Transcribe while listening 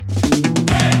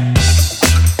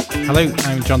Hello,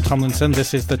 I'm John Tomlinson.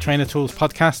 This is the Trainer Tools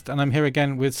podcast, and I'm here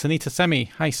again with Sunita Semi.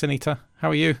 Hi, Sunita. How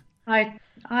are you?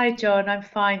 Hi, John. I'm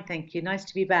fine, thank you. Nice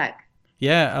to be back.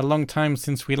 Yeah, a long time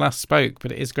since we last spoke,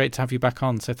 but it is great to have you back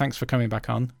on. So thanks for coming back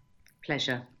on.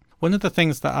 Pleasure. One of the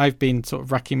things that I've been sort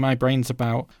of racking my brains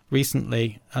about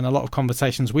recently, and a lot of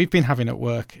conversations we've been having at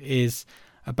work, is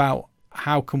about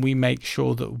how can we make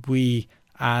sure that we,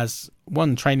 as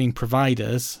one, training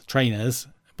providers, trainers,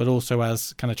 but also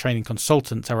as kind of training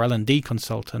consultants, our L&D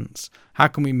consultants, how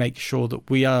can we make sure that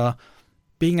we are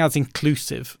being as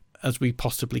inclusive as we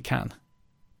possibly can?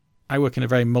 I work in a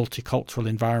very multicultural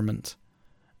environment,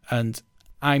 and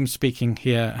I'm speaking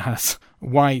here as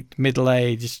white,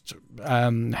 middle-aged,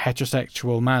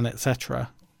 heterosexual man,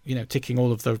 etc., ticking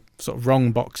all of the sort of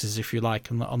wrong boxes, if you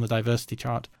like, on the diversity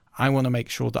chart. I want to make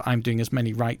sure that I'm doing as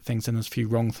many right things and as few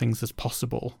wrong things as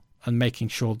possible, and making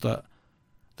sure that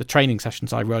the training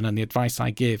sessions I run and the advice I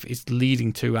give is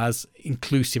leading to as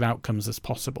inclusive outcomes as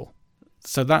possible.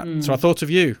 So I thought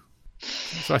of you.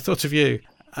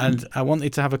 And I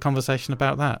wanted to have a conversation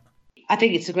about that. I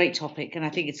think it's a great topic, and I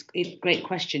think it's great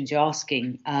questions you're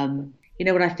asking.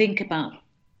 When I think about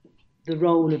the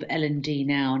role of L&D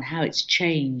now and how it's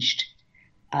changed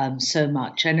so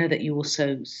much, I know that you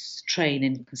also train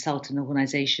and consult in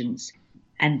organisations,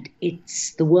 and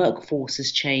the workforce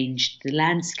has changed, the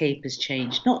landscape has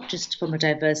changed, not just from a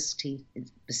diversity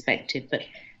perspective, but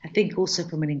I think also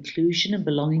from an inclusion and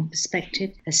belonging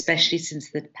perspective, especially since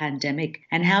the pandemic.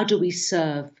 And how do we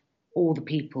serve all the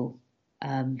people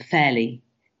fairly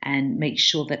and make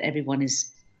sure that everyone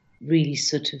is really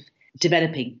sort of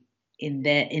developing in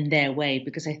their way?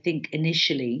 Because I think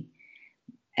initially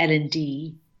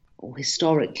L&D, or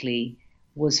historically,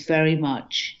 was very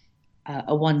much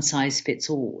a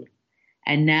one-size-fits-all.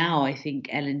 And now I think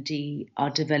L&D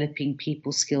are developing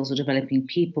people skills, or developing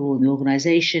people in the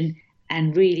organisation,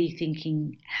 and really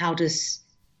thinking, how does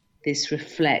this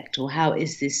reflect, or how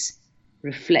is this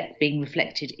being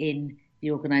reflected in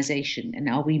the organisation? And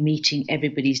are we meeting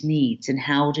everybody's needs? And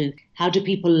how do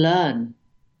people learn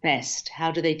best?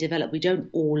 How do they develop? We don't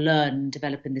all learn and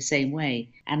develop in the same way.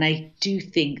 And I do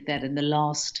think that in the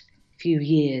last few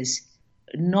years,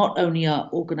 not only are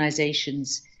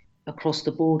organisations across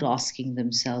the board asking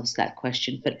themselves that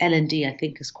question, but L&D, I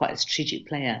think, is quite a strategic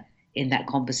player in that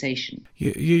conversation.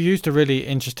 You used a really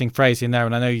interesting phrase in there,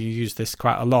 and I know you use this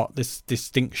quite a lot, this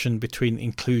distinction between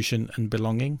inclusion and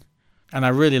belonging. And I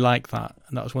really like that.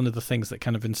 And that was one of the things that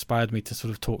kind of inspired me to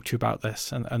sort of talk to you about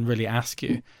this and really ask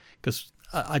you, because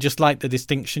I just like the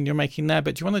distinction you're making there.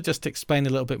 But do you want to just explain a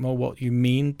little bit more what you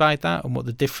mean by that, and what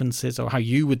the difference is, or how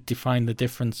you would define the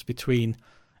difference between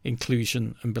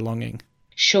inclusion and belonging?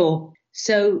 Sure.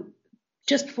 So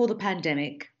just before the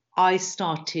pandemic, I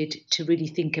started to really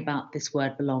think about this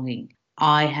word belonging.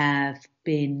 I have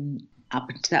been, up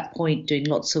to that point, doing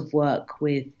lots of work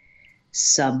with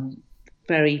some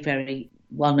very, very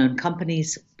well-known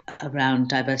companies around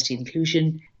diversity and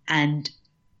inclusion. And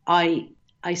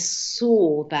I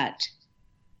saw that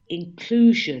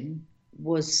inclusion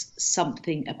was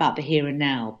something about the here and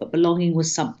now, but belonging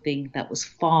was something that was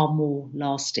far more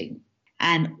lasting.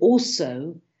 And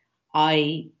also,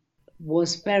 I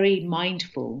was very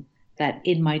mindful that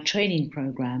in my training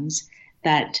programs,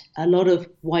 that a lot of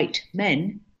white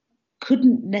men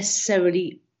couldn't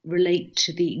necessarily relate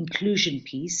to the inclusion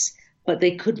piece, but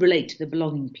they could relate to the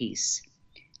belonging piece.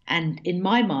 And in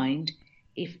my mind,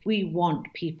 if we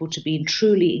want people to be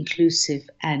truly inclusive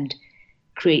and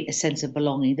create a sense of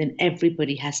belonging, then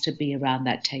everybody has to be around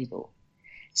that table.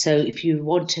 So if you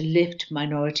want to lift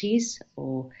minorities,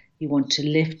 or you want to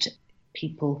lift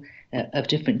people of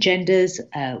different genders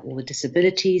or with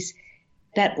disabilities,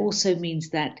 that also means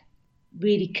that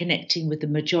really connecting with the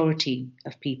majority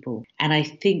of people. And I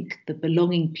think the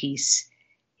belonging piece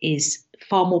is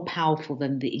far more powerful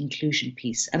than the inclusion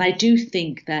piece. And I do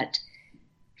think that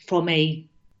from a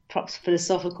perhaps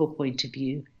philosophical point of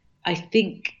view, I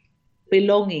think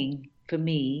belonging for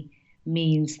me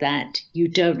means that you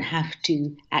don't have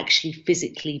to actually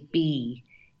physically be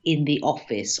in the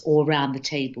office or around the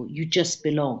table. You just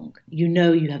belong. You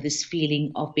know, you have this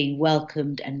feeling of being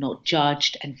welcomed and not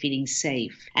judged and feeling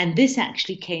safe. And this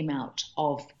actually came out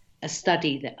of a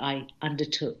study that I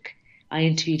undertook. I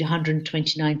interviewed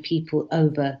 129 people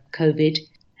over COVID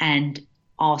and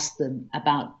asked them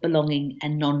about belonging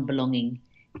and non-belonging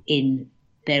in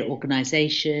their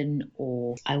organization.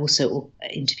 Or I also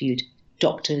interviewed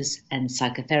doctors and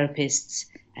psychotherapists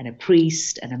and a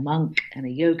priest and a monk and a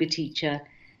yoga teacher.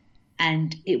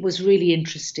 And it was really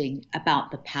interesting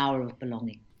about the power of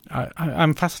belonging.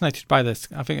 I'm fascinated by this.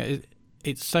 I think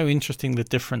it's so interesting, the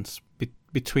difference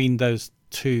between those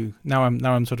to now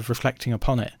I'm sort of reflecting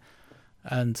upon it,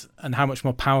 and how much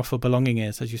more powerful belonging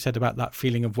is, as you said, about that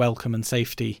feeling of welcome and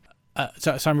safety.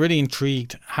 So I'm really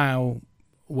intrigued how,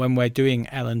 when we're doing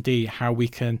L&D, how we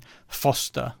can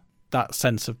foster that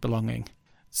sense of belonging.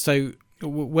 So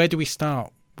where do we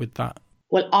start with that?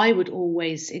 Well, I would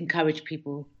always encourage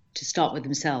people to start with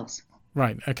themselves.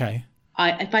 Right. Okay.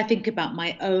 If I think about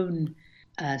my own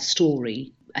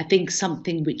story, I think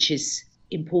something which is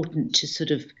important to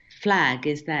sort of flag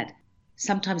is that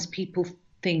sometimes people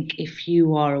think if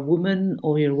you are a woman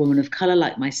or you're a woman of color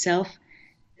like myself,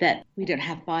 that we don't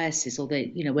have biases, or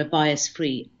that, we're bias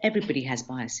free. Everybody has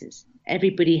biases.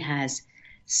 Everybody has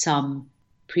some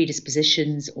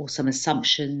predispositions or some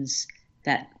assumptions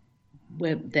that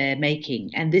they're making.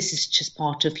 And this is just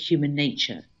part of human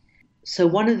nature. So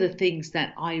one of the things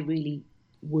that I really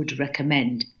would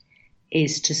recommend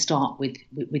is to start with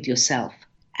yourself.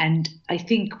 And I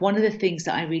think one of the things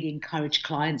that I really encourage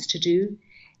clients to do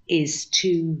is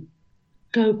to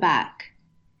go back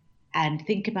and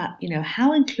think about,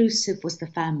 how inclusive was the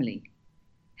family?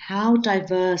 How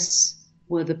diverse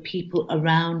were the people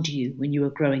around you when you were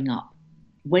growing up?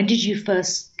 When did you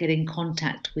first get in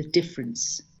contact with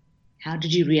difference? How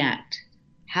did you react?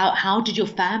 How did your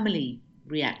family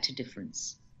react to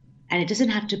difference? And it doesn't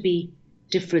have to be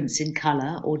difference in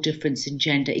color or difference in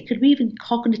gender. It could be even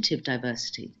cognitive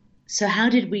diversity. So how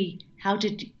did we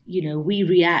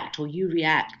react, or you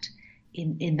react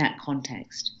in that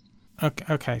context?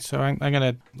 Okay. So I'm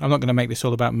not gonna make this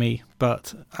all about me,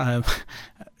 but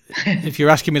if you're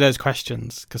asking me those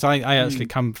questions, because I actually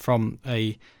come from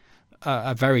a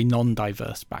very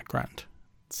non-diverse background.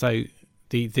 So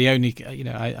the only,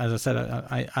 as I said,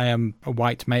 I am a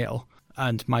white male,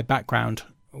 and my background,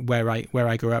 where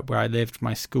I grew up, where I lived,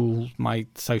 my school, my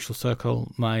social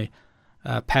circle, my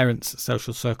parents'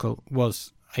 social circle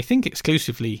was, I think,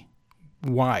 exclusively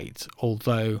white,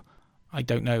 although I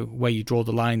don't know where you draw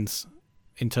the lines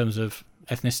in terms of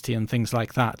ethnicity and things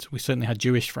like that. We certainly had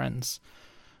Jewish friends,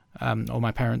 or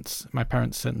my parents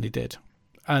certainly did.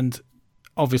 And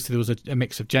obviously there was a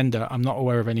mix of gender. I'm not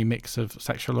aware of any mix of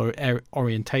sexual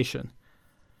orientation.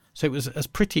 So it was as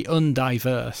pretty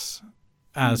undiverse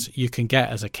as you can get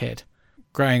as a kid,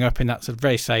 growing up in that sort of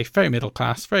very safe, very middle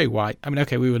class, very white. I mean,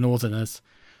 okay, we were Northerners,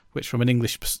 which from an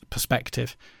English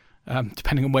perspective,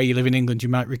 depending on where you live in England, you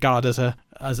might regard as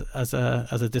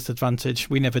a disadvantage.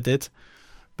 We never did,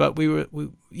 but we were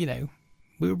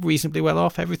reasonably well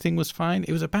off. Everything was fine.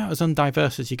 It was about as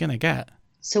undiverse as you're going to get.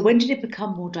 So when did it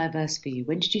become more diverse for you?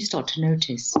 When did you start to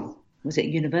notice? Was it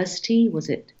university? Was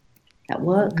it at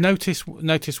work? Notice what?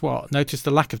 Notice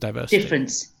the lack of diversity.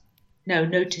 Difference. No,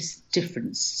 notice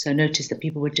difference. So notice that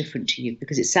people were different to you,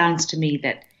 because it sounds to me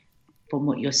that, from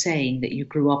what you're saying, that you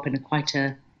grew up in quite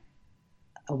a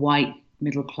white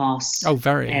middle class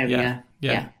area.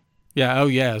 Yeah. Oh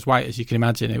yeah, as white as you can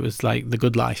imagine. It was like the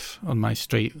good life on my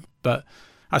street. But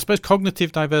I suppose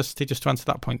cognitive diversity, just to answer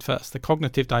that point first, the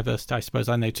cognitive diversity I suppose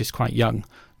I noticed quite young,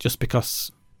 just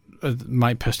because of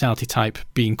my personality type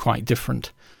being quite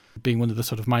different, being one of the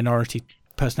sort of minority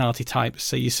personality types.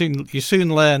 So you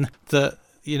soon learn that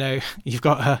you've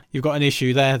got an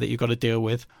issue there that you've got to deal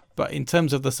with. But in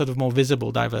terms of the sort of more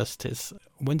visible diversities,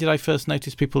 when did I first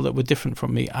notice people that were different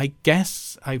from me? I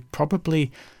guess I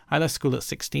left school at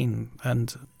 16,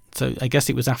 and so I guess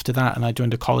it was after that, and I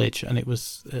joined a college, and it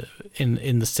was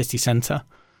in the city centre,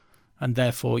 and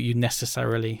therefore you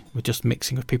necessarily were just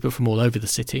mixing with people from all over the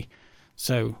city.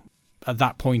 So at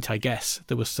that point, I guess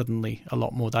there was suddenly a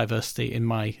lot more diversity in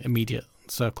my immediate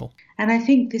circle. And I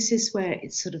think this is where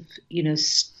it's sort of,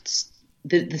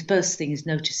 the first thing is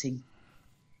noticing,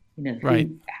 right,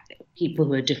 people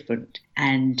who are different,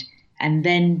 and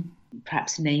then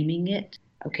perhaps naming it.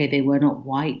 Okay, they were not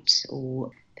white,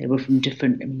 or they were from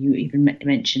different. I mean, you even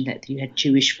mentioned that you had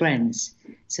Jewish friends,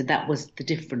 so that was the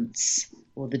difference,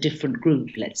 or the different group,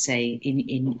 let's say,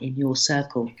 in your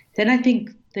circle. Then I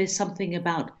think there's something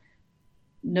about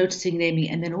noticing, naming,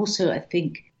 and then also I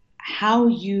think how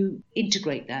you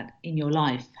integrate that in your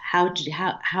life. How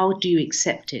do you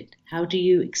accept it? How do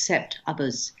you accept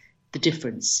others, the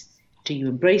difference? Do you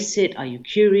embrace it? Are you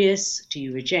curious? Do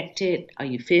you reject it? Are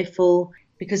you fearful?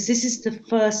 Because this is the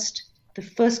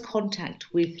first contact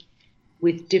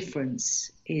with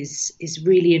difference is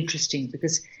really interesting,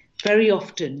 because very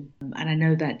often, and I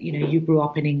know that you grew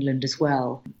up in England as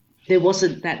well, there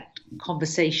wasn't that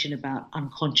conversation about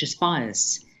unconscious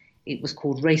bias. It was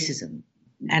called racism.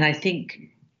 And I think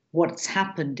what's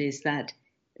happened is that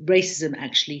racism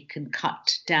actually can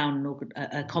cut down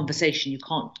a conversation.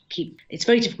 It's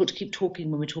very difficult to keep talking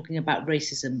when we're talking about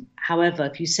racism. However,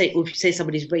 if you say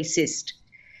somebody's racist,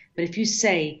 but if you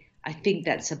say, I think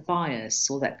that's a bias,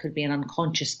 or that could be an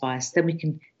unconscious bias,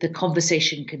 then the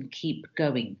conversation can keep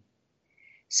going.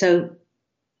 So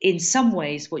in some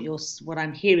ways, what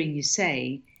I'm hearing you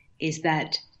say is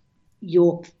that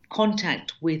your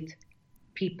contact with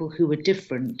people who were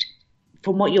different,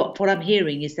 from what I'm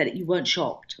hearing, is that you weren't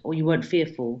shocked or you weren't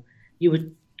fearful, you were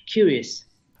curious.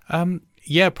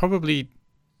 Yeah, probably.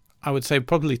 I would say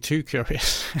probably too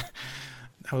curious.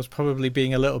 I was probably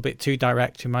being a little bit too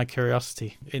direct in my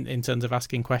curiosity in terms of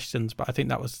asking questions, but I think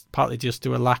that was partly just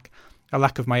to a lack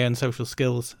of my own social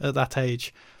skills at that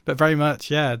age. But very much,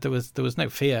 yeah, there was no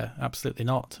fear, absolutely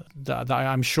not.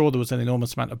 I'm sure there was an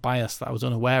enormous amount of bias that I was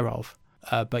unaware of.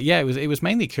 But yeah, it was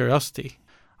mainly curiosity.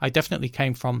 I definitely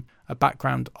came from a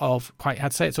background of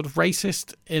I'd say it's sort of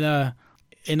racist in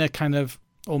a kind of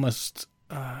almost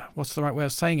what's the right way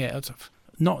of saying it?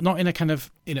 Not in a kind of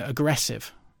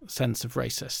aggressive sense of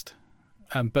racist,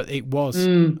 but it was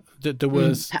there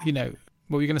was what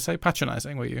were you going to say?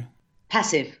 Patronising, were you?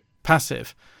 Passive.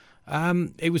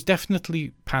 It was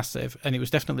definitely passive, and it was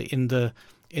definitely in the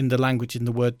language, in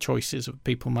the word choices that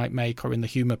people might make, or in the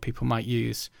humour people might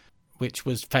use, which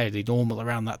was fairly normal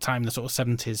around that time, the sort of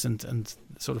 70s and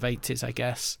sort of 80s, I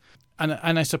guess.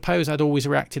 And I suppose I'd always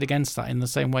reacted against that in the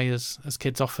same way as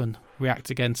kids often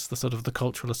react against the sort of the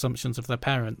cultural assumptions of their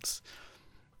parents.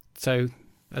 So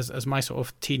as my sort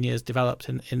of teen years developed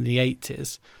in the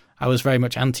 80s, I was very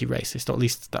much anti-racist, or at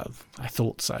least I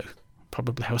thought so.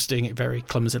 Probably I was doing it very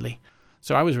clumsily.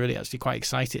 So I was really actually quite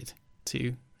excited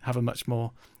to have a much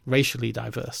more racially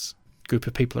diverse group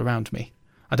of people around me.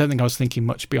 I don't think I was thinking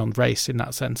much beyond race in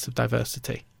that sense of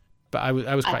diversity. But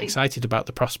I was quite excited about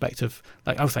the prospect of,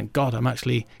 like, oh, thank God, I'm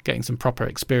actually getting some proper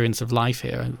experience of life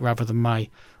here rather than my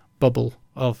bubble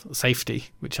of safety,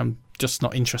 which I'm just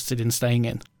not interested in staying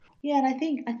in. Yeah, and I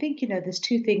think there's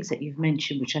two things that you've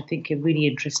mentioned which I think are really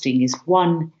interesting. Is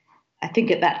one, I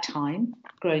think at that time,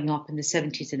 growing up in the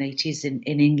 70s and 80s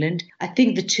in England, I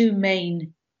think the two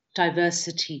main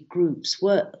diversity groups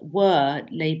were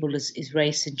labelled as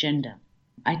race and gender.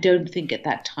 I don't think at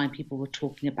that time people were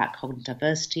talking about cognitive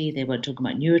diversity. They weren't talking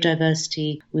about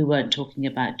neurodiversity. We weren't talking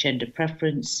about gender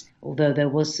preference, although there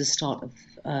was the start of,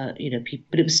 people,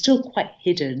 but it was still quite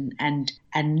hidden and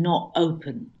not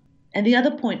open. And the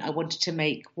other point I wanted to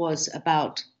make was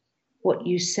about what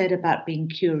you said about being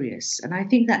curious. And I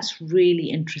think that's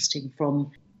really interesting from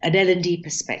an L&D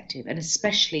perspective, and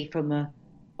especially from a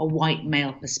white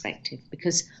male perspective,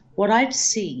 because what I've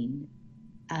seen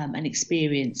and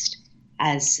experienced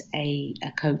as a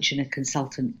coach and a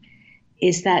consultant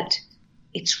is that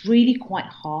it's really quite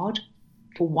hard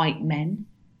for white men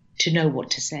to know what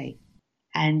to say.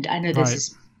 And I know there's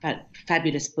this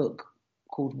fabulous book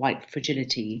called White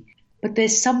Fragility, but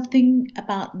there's something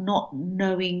about not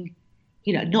knowing,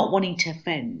 not wanting to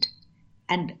offend.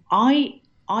 And I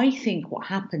think what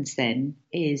happens then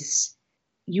is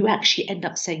you actually end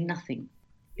up saying nothing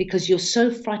because you're so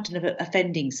frightened of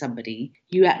offending somebody.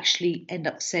 You actually end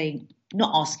up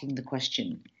not asking the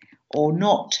question or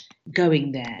not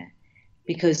going there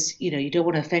because, you don't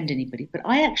want to offend anybody. But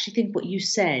I actually think what you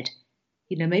said,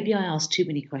 maybe I asked too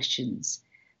many questions,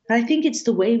 but I think it's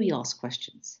the way we ask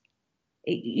questions.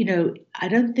 I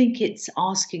don't think it's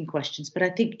asking questions, but I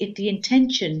think if the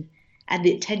intention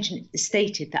is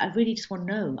stated that I really just want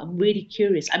to know, I'm really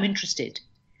curious, I'm interested,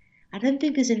 I don't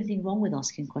think there's anything wrong with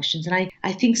asking questions. And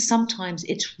I think sometimes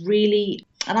it's really,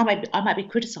 and I might be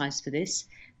criticized for this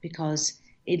because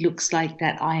it looks like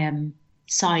that I am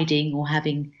siding or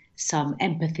having some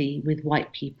empathy with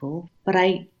white people. But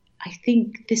I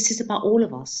think this is about all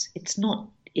of us. It's not,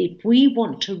 if we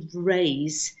want to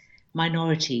raise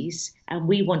minorities and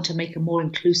we want to make a more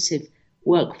inclusive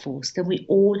workforce, then we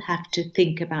all have to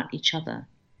think about each other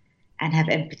and have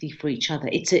empathy for each other.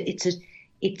 It's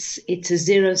a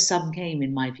zero-sum game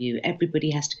in my view.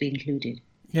 Everybody has to be included.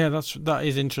 Yeah, that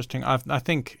is interesting. I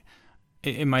think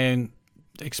in my own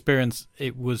experience,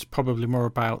 it was probably more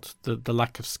about the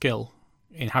lack of skill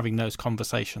in having those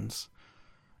conversations,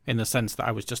 in the sense that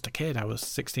I was just a kid. I was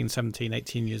 16, 17,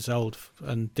 18 years old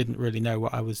and didn't really know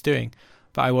what I was doing.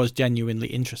 But I was genuinely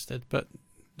interested, but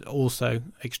also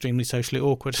extremely socially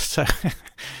awkward. So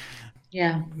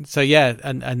yeah. So yeah,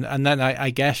 and then I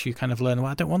guess you kind of learn, well,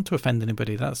 I don't want to offend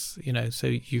anybody. That's, so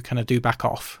you kind of do back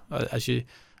off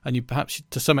and you perhaps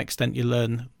to some extent you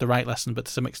learn the right lesson, but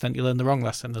to some extent you learn the wrong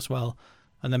lesson as well,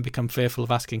 and then become fearful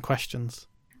of asking questions.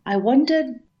 I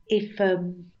wonder if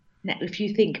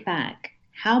you think back,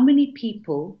 how many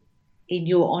people in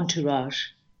your entourage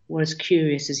were as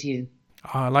curious as you?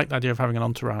 Oh, I like the idea of having an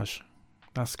entourage.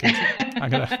 That's good. I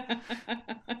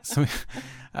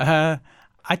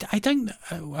don't.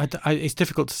 It's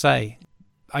difficult to say.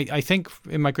 I think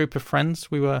in my group of friends,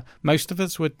 most of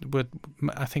us would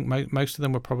I think most of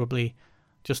them were probably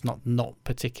just not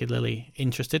particularly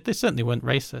interested. They certainly weren't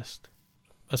racist,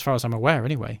 as far as I'm aware,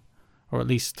 anyway, or at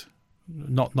least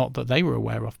not that they were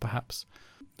aware of, perhaps.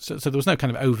 So there was no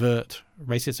kind of overt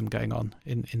racism going on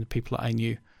in the people that I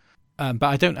knew. But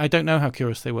I don't know how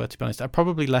curious they were, to be honest.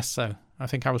 Probably less so. I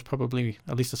think I was probably,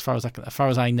 at least as far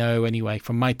as I know anyway,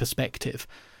 from my perspective,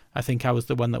 I think I was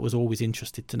the one that was always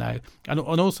interested to know. And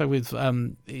also with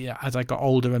as I got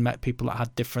older and met people that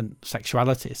had different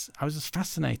sexualities, I was just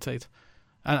fascinated,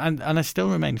 and I still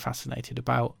remain fascinated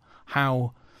about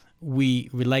how we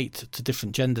relate to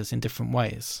different genders in different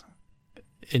ways.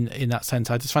 In that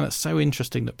sense, I just find it so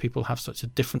interesting that people have such a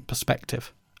different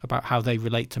perspective about how they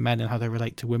relate to men and how they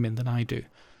relate to women than I do.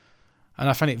 And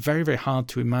I find it very, very hard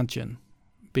to imagine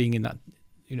being in that,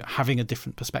 having a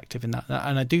different perspective in that.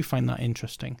 And I do find that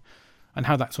interesting, and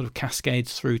how that sort of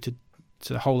cascades through to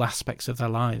the whole aspects of their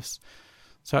lives.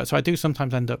 So I do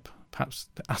sometimes end up perhaps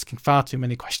asking far too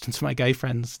many questions to my gay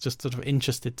friends, just sort of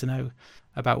interested to know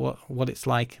about what it's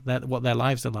like, what their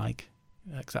lives are like.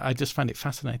 I just find it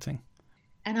fascinating.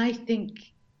 And I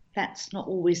think that's not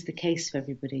always the case for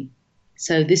everybody.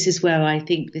 So this is where I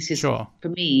think this is, sure, for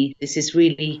me, this is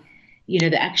really,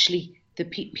 that actually the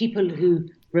people who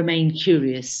remain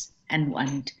curious and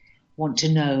want to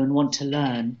know and want to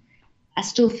learn, I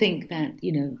still think that,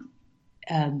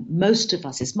 most of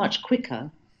us, it's much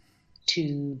quicker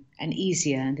and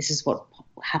easier, and this is what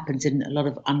happens in a lot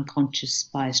of unconscious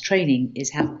bias training,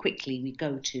 is how quickly we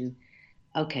go to,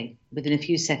 okay, within a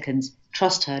few seconds,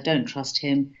 trust her, don't trust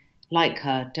him, like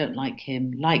her, don't like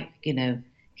him,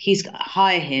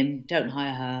 hire him, don't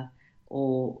hire her,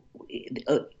 or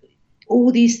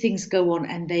all these things go on,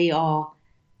 and they are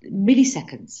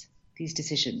milliseconds, these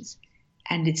decisions.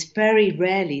 And it's very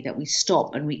rarely that we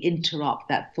stop and we interrupt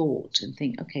that thought and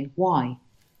think, okay, why?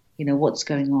 What's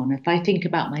going on? If I think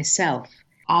about myself,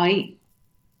 I've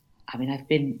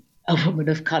been a woman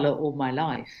of colour all my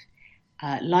life.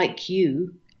 Like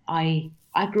you, I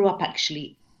grew up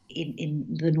actually in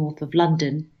the north of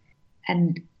London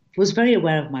and was very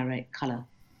aware of my colour.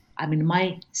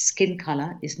 My skin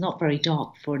colour is not very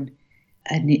dark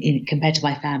compared to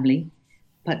my family,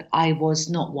 but I was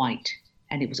not white,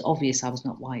 and it was obvious I was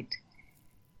not white.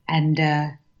 And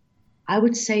I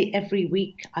would say every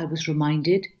week I was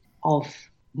reminded of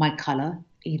my colour.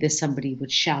 Either somebody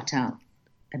would shout out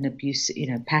an abuse,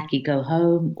 Paki, go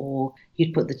home, or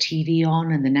you'd put the TV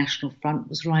on and the National Front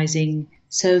was rising.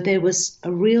 So there was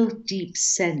a real deep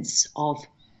sense of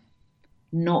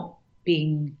not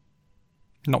belonging,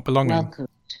 welcomed,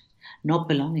 not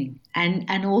belonging,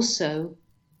 and also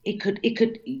you could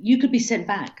be sent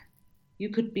back, you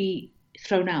could be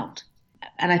thrown out,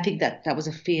 and I think that was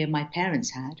a fear my parents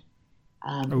had.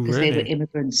 Because really? They were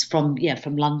immigrants from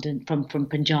London, from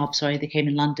Punjab. Sorry, they came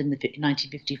in London in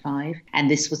 1955, and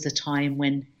this was the time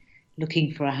when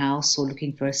looking for a house or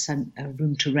looking for a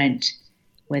room to rent,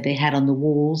 where they had on the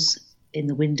walls in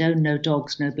the window, no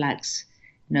dogs, no blacks,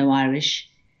 no Irish.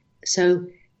 So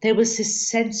there was this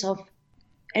sense of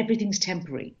everything's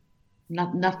temporary.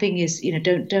 Nothing is,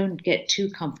 don't get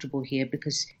too comfortable here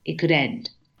because it could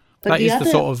end. But that is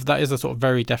the sort of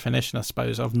very definition, I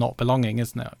suppose, of not belonging,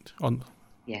 isn't it?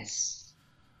 Yes,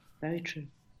 very true,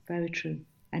 very true.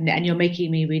 And you're making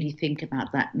me really think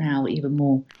about that now even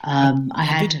more.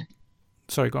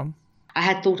 Sorry, go on. I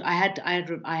had thought I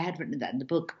had written that in the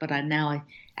book, but I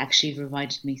actually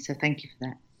reminded me. So thank you for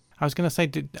that. I was going to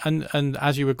say, and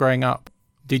as you were growing up,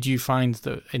 did you find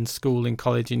that in school, in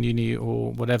college, in uni,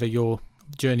 or whatever your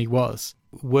journey was,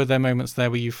 were there moments there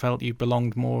where you felt you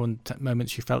belonged more and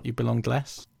moments you felt you belonged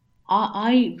less?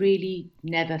 I really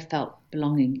never felt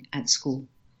belonging at school.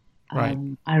 Right.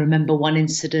 I remember one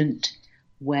incident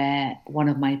where one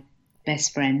of my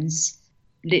best friends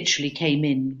literally came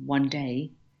in one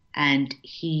day and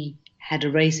he had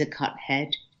a razor cut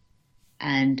head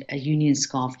and a Union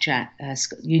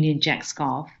Jack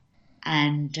scarf.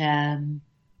 And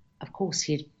of course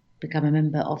he had become a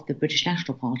member of the British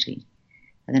National Party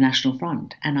and the National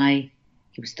Front. And he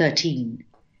was 13.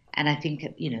 And I think,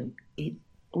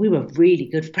 we were really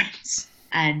good friends.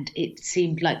 And it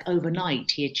seemed like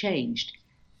overnight he had changed.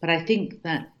 But I think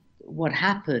that what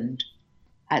happened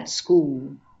at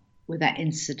school with that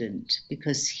incident,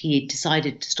 because he had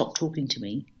decided to stop talking to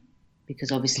me,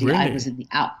 because obviously really? I was in the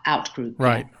out group.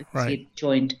 Right, because right. he had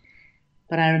joined.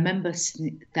 But I remember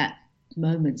that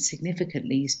moment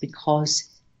significantly is because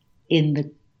in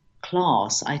the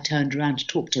class I turned around to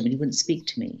talk to him and he wouldn't speak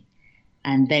to me.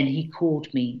 And then he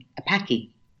called me a Paki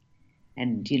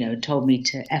and, told me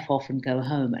to F off and go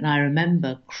home. And I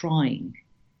remember crying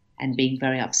and being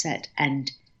very upset. And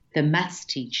the maths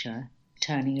teacher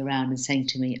turning around and saying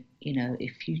to me,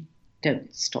 if you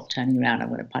don't stop turning around, I'm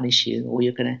going to punish you, or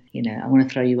you're going to, I want to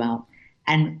throw you out.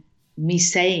 And me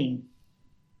saying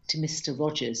to Mr.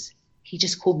 Rogers, he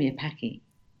just called me a Paki.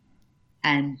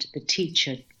 And the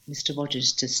teacher, Mr.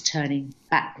 Rogers, just turning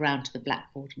back round to the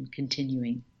blackboard and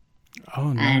continuing.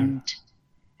 Oh, no.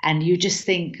 And you just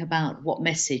think about what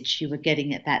message you were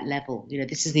getting at that level.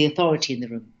 This is the authority in the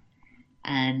room.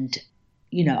 And,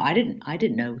 I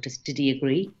didn't know. Did he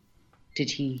agree? Did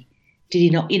he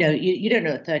not? You don't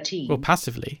know at 13. Well,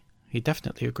 passively, he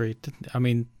definitely agreed, didn't he? I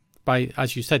mean,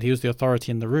 as you said, he was the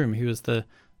authority in the room. He was the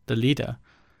leader,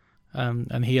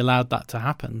 and he allowed that to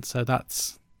happen. So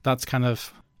that's kind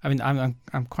of. I mean,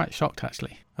 I'm quite shocked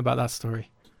actually about that story.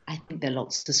 I think there are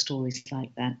lots of stories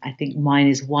like that. I think mine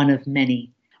is one of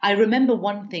many. I remember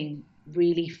one thing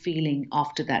really feeling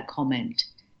after that comment,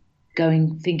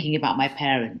 thinking about my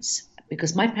parents,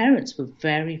 because my parents were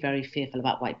very, very fearful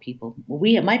about white people.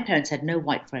 My parents had no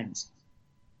white friends.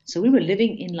 So we were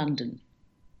living in London,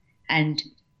 and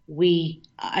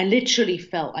I literally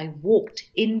felt, I walked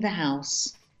in the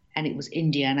house and it was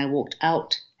India, and I walked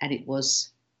out and it was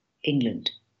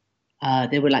England.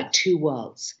 There were like two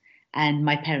worlds. And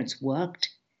my parents worked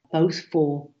both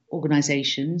for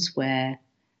organizations where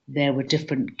there were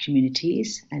different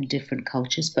communities and different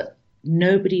cultures, but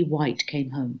nobody white came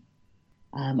home.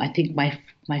 I think my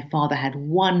father had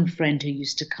one friend who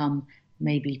used to come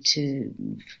maybe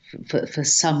for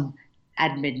some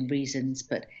admin reasons,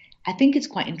 but I think it's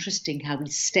quite interesting how we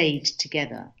stayed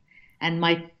together. And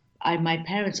my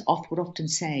parents would often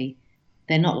say,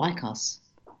 they're not like us,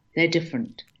 they're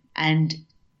different. And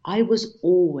I was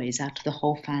always, out of the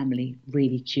whole family,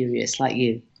 really curious, like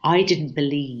you. I didn't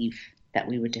believe that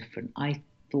we were different. I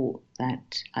thought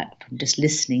that from just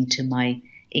listening to my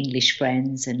English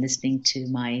friends and listening to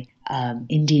my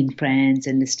Indian friends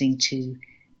and listening to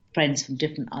friends from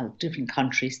different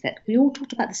countries, that we all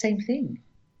talked about the same thing.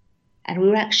 And we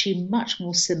were actually much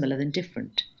more similar than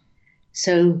different.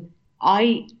 So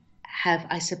I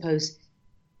suppose,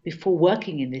 before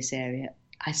working in this area,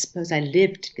 I suppose I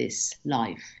lived this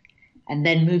life. And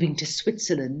then moving to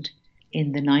Switzerland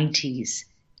in the 90s,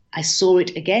 I saw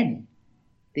it again,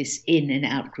 this in and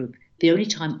out group. The only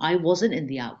time I wasn't in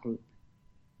the out group,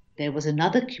 there was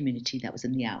another community that was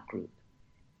in the out group.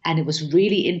 And it was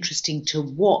really interesting to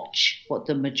watch what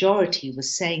the majority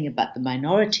was saying about the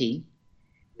minority,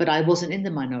 but I wasn't in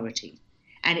the minority.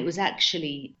 And it was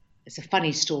actually, it's a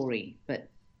funny story, but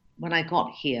when I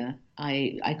got here,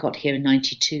 I got here in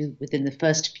 92. Within the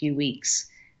first few weeks,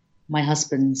 my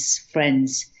husband's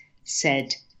friends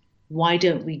said, why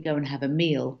don't we go and have a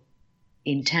meal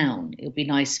in town? It'll be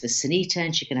nice for Sunita,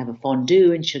 and she can have a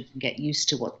fondue and she can get used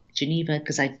to Geneva,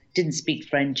 because I didn't speak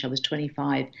French. I was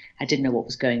 25. I didn't know what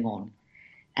was going on.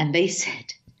 And they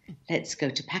said, let's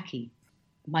go to Paki.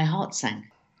 My heart sank.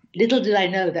 Little did I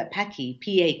know that Paki,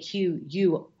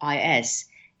 Paquis,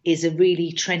 is a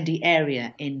really trendy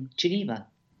area in Geneva.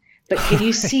 But can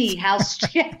you see how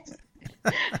strong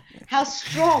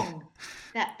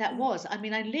that was? I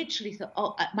mean, I literally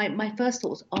thought, my first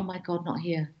thought was, oh my God, not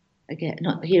here again,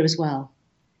 not here as well.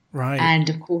 Right. And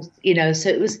of course, so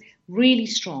it was really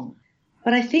strong.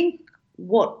 But I think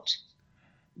what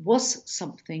was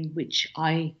something which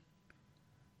I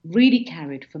really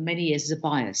carried for many years as a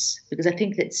bias, because I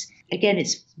think it's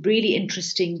really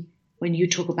interesting when you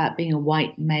talk about being a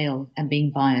white male and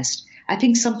being biased. I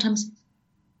think sometimes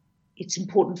it's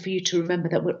important for you to remember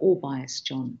that we're all biased,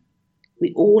 John.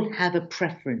 We all have a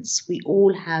preference. We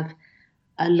all have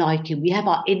a liking. We have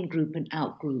our in-group and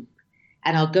out-group,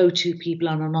 and our go-to people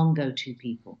and our non-go-to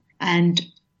people. And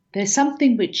there's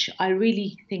something which I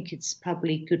really think it's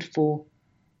probably good for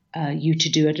you to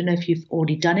do. I don't know if you've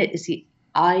already done it. It's the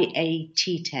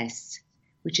IAT test,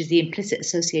 which is the implicit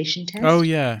association test. Oh,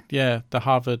 yeah. The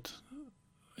Harvard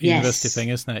University thing,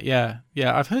 isn't it? Yeah.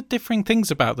 I've heard differing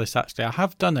things about this, actually. I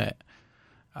have done it,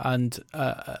 and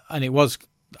it was,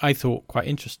 I thought, quite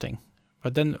interesting.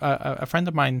 But then a friend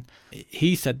of mine,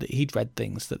 he said that he'd read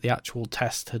things that the actual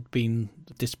test had been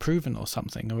disproven or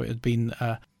something, or it had been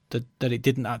that it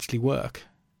didn't actually work.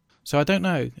 So I don't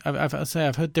know. I've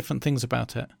heard different things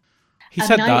about it. He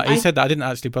said that I didn't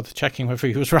actually bother checking whether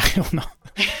he was right or not.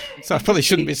 So I probably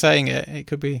shouldn't be saying it. It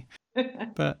could be,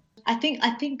 but I think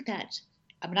that.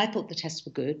 I mean, I thought the tests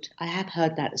were good. I have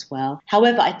heard that as well.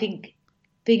 However, I think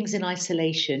things in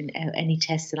isolation, any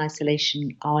tests in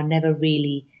isolation, are never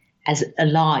really as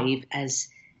alive as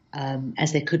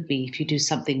they could be if you do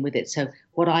something with it. So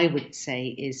what I would say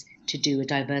is to do a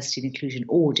diversity and inclusion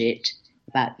audit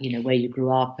about, where you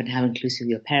grew up and how inclusive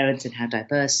your parents and how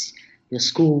diverse your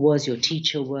school was, your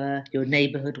teacher were, your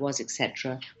neighborhood was,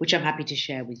 etc., which I'm happy to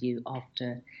share with you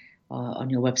after on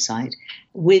your website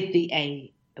with the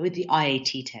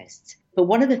IAT tests. But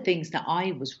one of the things that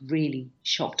I was really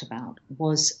shocked about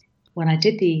was when I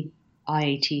did the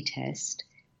IAT test,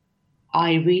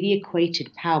 I really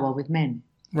equated power with men.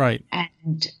 Right.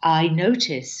 And I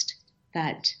noticed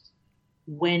that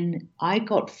when I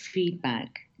got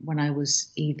feedback, when I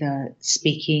was either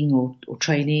speaking or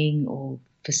training or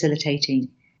facilitating,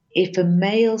 if a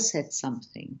male said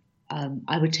something,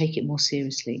 I would take it more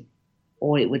seriously,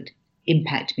 or it would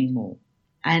impact me more.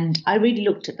 And I really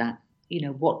looked at that.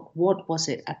 What was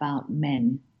it about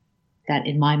men that,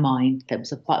 in my mind, that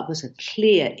was a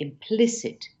clear,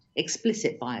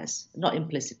 explicit bias, not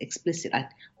implicit, explicit.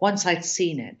 Once I'd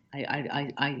seen it,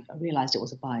 I realized it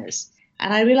was a bias.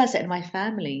 And I realized that in my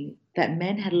family, that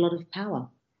men had a lot of power.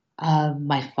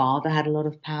 My father had a lot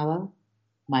of power.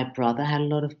 My brother had a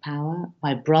lot of power.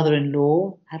 My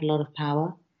brother-in-law had a lot of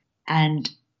power. And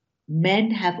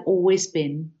men have always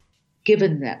been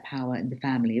given that power in the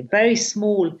family. A very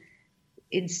small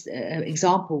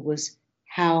example was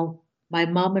how my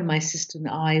mum and my sister and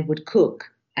I would cook,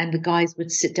 and the guys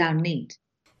would sit down and eat.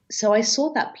 So I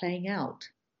saw that playing out,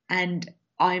 and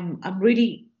I'm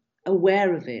really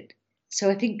aware of it. So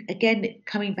I think, again,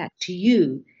 coming back to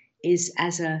you, is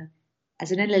as an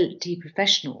NLT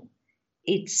professional,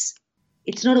 it's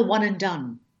not a one and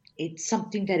done. It's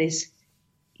something that is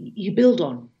you build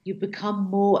on. You become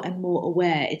more and more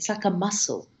aware. It's like a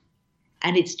muscle,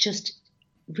 and it's just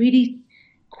really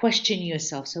questioning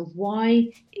yourself. So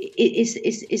why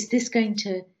is this going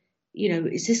to,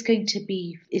 is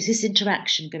this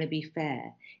interaction going to be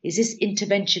fair? Is this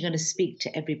intervention going to speak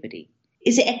to everybody?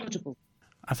 Is it equitable?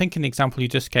 I think an example you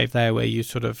just gave there, where you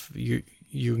sort of you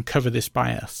uncover this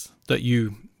bias that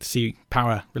you see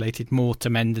power related more to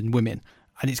men than women,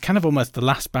 and it's kind of almost the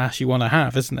last bias you want to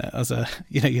have, isn't it? As a,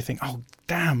 you think, oh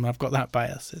damn, I've got that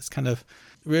bias. It's kind of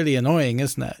really annoying,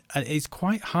 isn't it? And it's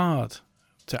quite hard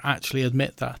to actually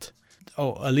admit that,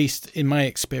 or at least in my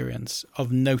experience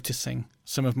of noticing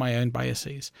some of my own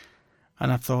biases.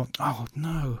 And I've thought, oh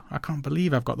no, I can't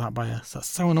believe I've got that bias. That's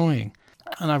so annoying.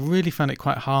 And I really found it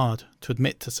quite hard to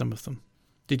admit to some of them.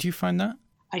 Did you find that?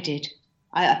 I did.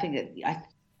 I think that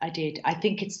I did. I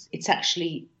think it's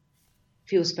actually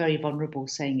feels very vulnerable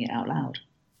saying it out loud,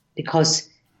 because,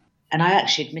 and I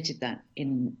actually admitted that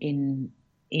in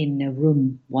a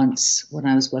room once when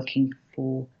I was working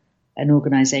for an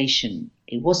organization.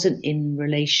 It wasn't in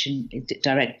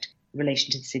direct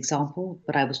relation to this example,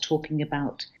 but I was talking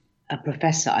about a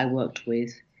professor I worked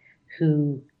with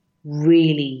who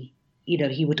really,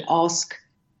 he would ask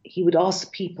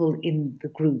people in the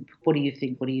group, what do you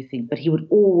think? What do you think? But he would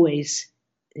always,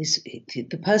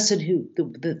 the person who,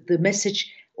 the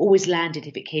message always landed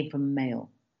if it came from a male.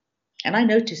 And I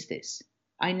noticed this.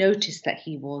 I noticed that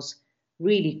he was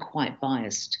really quite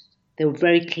biased. There were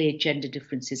very clear gender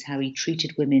differences, how he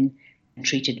treated women and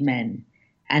treated men.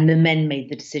 And the men made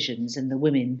the decisions and the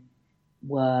women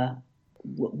were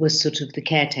sort of the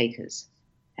caretakers.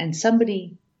 And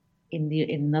somebody in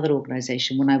another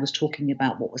organization, when I was talking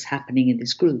about what was happening in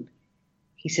this group,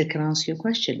 he said, can I ask you a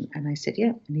question? And I said,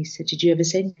 yeah. And he said, did you ever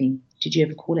say anything? Did you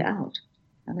ever call it out?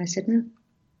 And I said, no.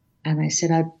 And I said,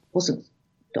 I wasn't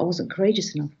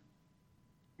courageous enough.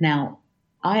 Now,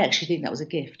 I actually think that was a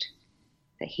gift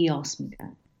that he asked me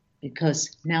that,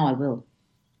 because now I will.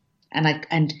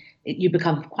 You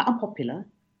become quite unpopular,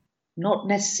 not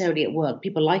necessarily at work.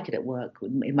 People like it at work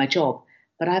in my job,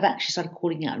 but I've actually started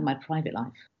calling it out in my private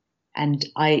life. And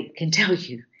I can tell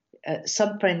you,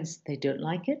 some friends, they don't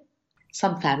like it.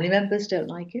 Some family members don't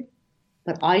like it.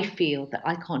 But I feel that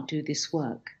I can't do this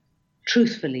work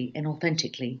truthfully and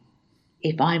authentically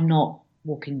if I'm not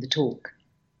walking the talk,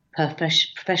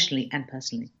 professionally and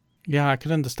personally. Yeah, I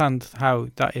can understand how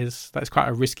that's quite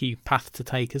a risky path to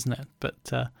take, isn't it?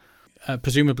 But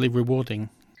presumably rewarding.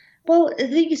 Well, the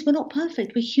thing is, we're not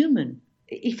perfect. We're human.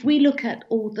 If we look at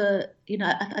all the,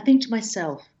 I think to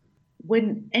myself,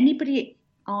 when anybody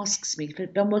asks me,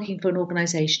 if I'm working for an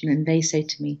organization and they say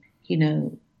to me,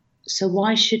 so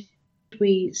why should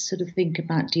we sort of think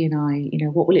about D&I?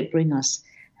 What will it bring us?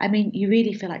 I mean, you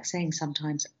really feel like saying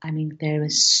sometimes, there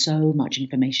is so much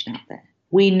information out there.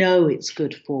 We know it's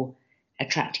good for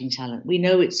attracting talent. We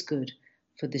know it's good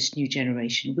for this new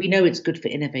generation. We know it's good for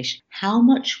innovation. How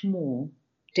much more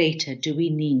data do we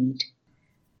need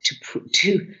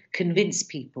to convince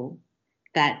people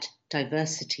that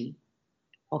diversity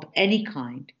of any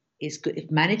kind is good, if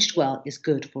managed well, is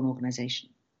good for an organization?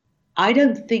 I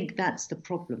don't think that's the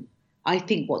problem. I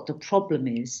think what the problem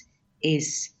is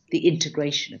the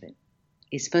integration of it.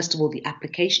 is, first of all, the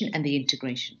application and the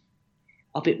integration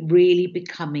of it really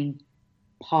becoming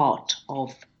part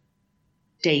of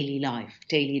daily life,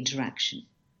 daily interaction.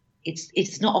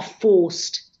 It's not a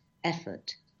forced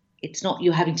effort. It's not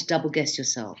you having to double guess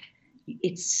yourself.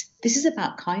 This is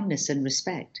about kindness and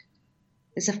respect.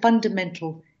 It's a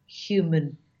fundamental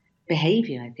human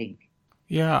behavior, I think.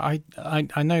 Yeah,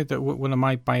 I know that one of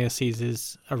my biases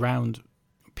is around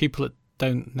people that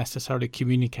don't necessarily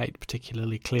communicate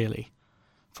particularly clearly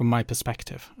from my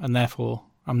perspective, and therefore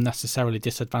I'm necessarily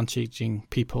disadvantaging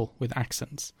people with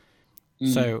accents.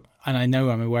 So, and I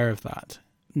know I'm aware of that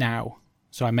now,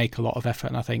 so I make a lot of effort,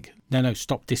 and I think, no,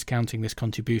 stop discounting this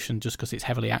contribution just because it's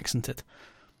heavily accented.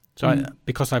 So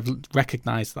because I've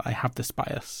recognised that I have this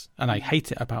bias, and I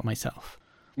hate it about myself,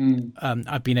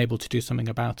 I've been able to do something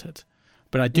about it.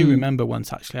 But I do remember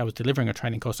once, actually, I was delivering a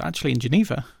training course, actually in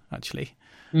Geneva,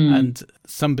 and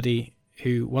somebody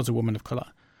who was a woman of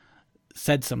colour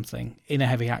said something in a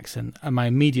heavy accent, and my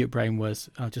immediate brain was,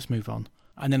 "I'll just move on."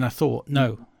 And then I thought,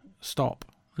 no, stop,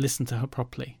 listen to her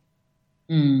properly.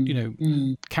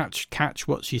 Catch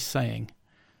what she's saying.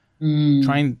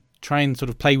 Try and sort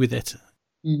of play with it,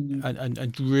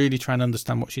 and really try and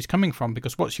understand what she's coming from,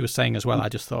 because what she was saying as well, I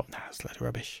just thought, it's a load of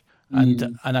rubbish.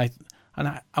 And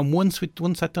once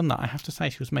I'd done that, I have to say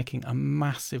she was making a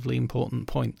massively important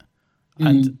point,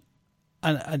 and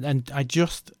I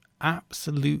just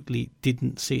absolutely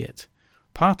didn't see it.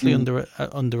 Partly under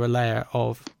a layer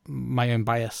of my own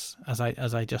bias, as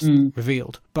I just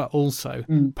revealed, but also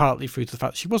partly through to the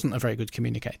fact that she wasn't a very good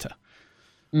communicator.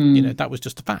 That was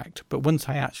just a fact. But once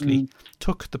I actually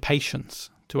took the patience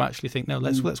to actually think, no,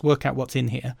 let's work out what's in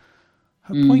here.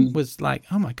 Her point was like,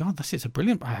 oh my God, this is a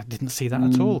brilliant. I didn't see that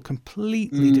at all.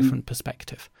 Completely different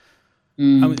perspective,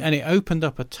 and it opened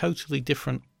up a totally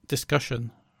different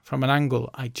discussion from an angle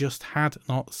I just had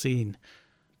not seen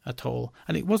at all.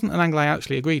 And it wasn't an angle I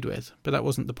actually agreed with, but that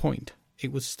wasn't the point.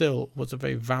 It was a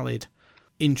very valid,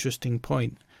 interesting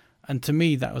point. And to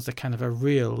me, that was a kind of a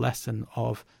real lesson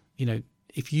of,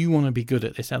 if you want to be good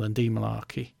at this L&D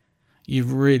malarkey,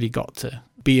 you've really got to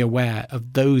be aware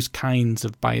of those kinds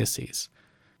of biases,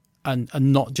 and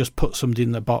not just put somebody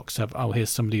in the box of, oh, here's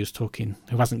somebody who's talking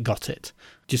who hasn't got it.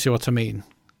 Do you see what I mean?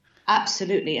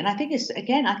 Absolutely. And I think I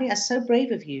think that's so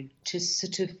brave of you to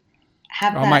sort of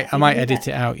have that. I might edit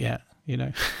it out yet,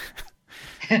 Might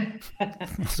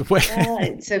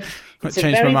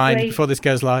change my mind before this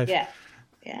goes live. Yeah.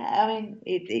 I mean,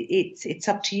 it's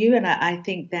up to you, and I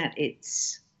think that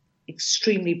it's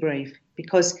extremely brave,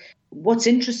 because what's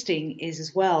interesting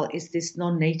is this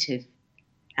non-native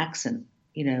accent,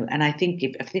 And I think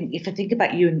if I think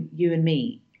about you and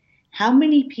me, how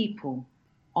many people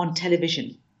on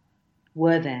television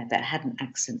were there that had an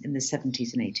accent in the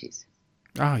 70s and 80s?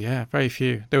 Oh yeah, very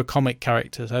few. They were comic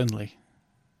characters only,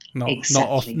 not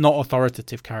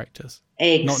authoritative characters,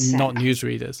 exactly. not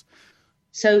newsreaders.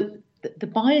 So the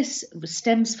bias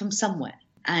stems from somewhere,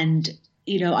 and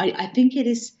I think it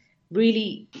is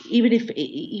really, even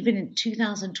in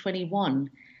 2021,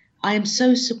 I am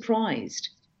so surprised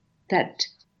that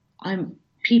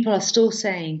people are still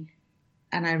saying,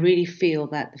 and I really feel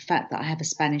that the fact that I have a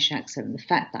Spanish accent, the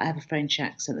fact that I have a French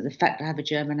accent, and the fact that I have a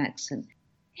German accent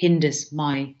hinders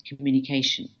my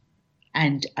communication.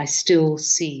 And I still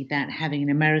see that having an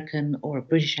American or a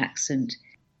British accent,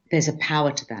 there's a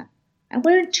power to that. And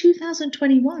we're in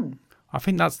 2021. I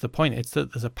think that's the point. It's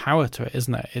that there's a power to it,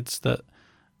 isn't it? It's that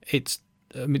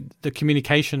the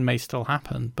communication may still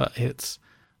happen, but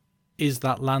is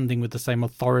that landing with the same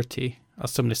authority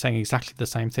as somebody saying exactly the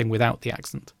same thing without the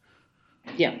accent?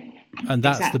 Yeah. And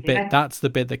that's exactly. That's the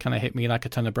bit that kind of hit me like a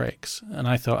ton of bricks. And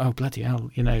I thought, oh, bloody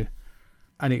hell,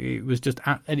 and it was just,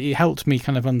 and it helped me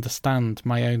kind of understand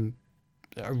my own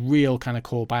real kind of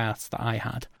core bias that I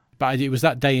had. But it was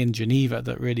that day in Geneva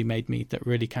that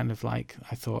really kind of like,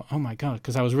 I thought, oh my God,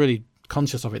 because I was really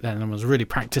conscious of it then, and I was really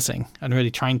practicing and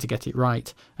really trying to get it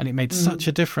right. And it made such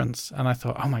a difference. And I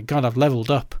thought, oh my God, I've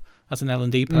leveled up as an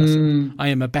L&D person. I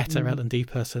am a better L&D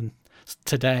person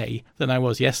today than I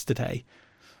was yesterday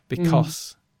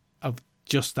because of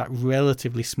just that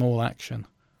relatively small action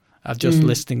of just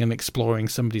listening and exploring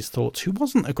somebody's thoughts, who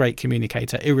wasn't a great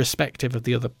communicator, irrespective of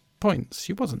the other points.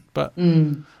 She wasn't, but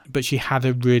she had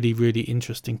a really, really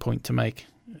interesting point to make.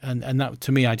 And that,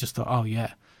 to me, I just thought, oh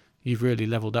yeah, you've really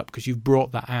leveled up because you've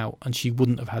brought that out, and she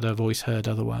wouldn't have had her voice heard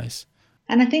otherwise.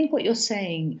 And I think what you're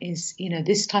saying is,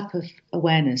 this type of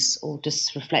awareness or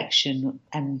just reflection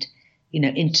and,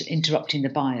 interrupting the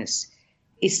bias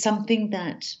is something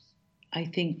that I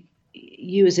think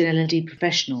you as an L&D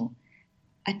professional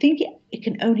I think it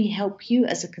can only help you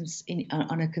as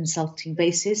on a consulting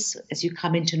basis as you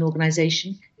come into an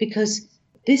organization, because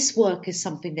this work is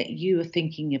something that you are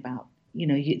thinking about.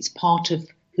 It's part of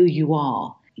who you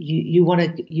are. You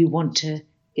want to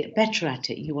get better at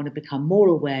it. You want to become more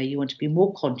aware. You want to be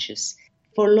more conscious.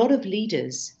 For a lot of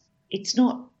leaders, it's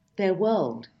not their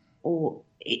world, or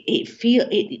they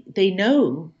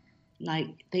know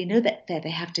that they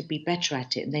have to be better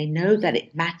at it, and they know that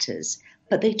it matters,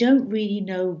 but they don't really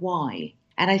know why.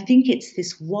 And I think it's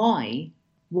this why.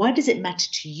 Why does it matter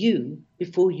to you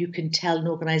before you can tell an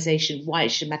organization why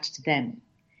it should matter to them?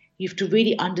 You have to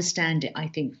really understand it, I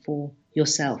think, for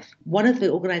yourself. One of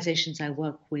the organizations I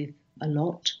work with a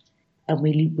lot, and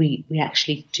we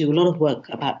actually do a lot of work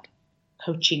about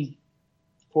coaching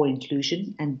for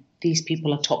inclusion, and these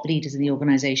people are top leaders in the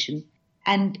organization.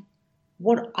 And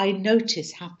what I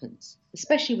notice happens,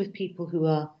 especially with people who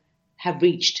have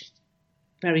reached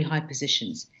very high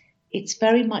positions, it's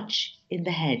very much in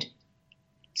the head.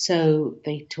 So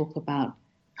they talk about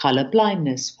color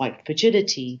blindness, white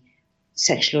fragility,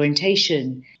 sexual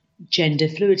orientation, gender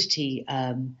fluidity,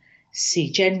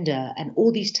 cisgender, and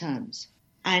all these terms.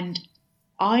 And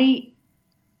I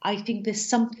think there's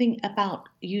something about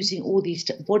using all these.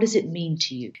 What does it mean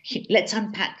to you? Let's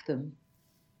unpack them.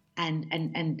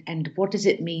 And what does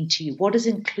it mean to you? What does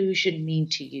inclusion mean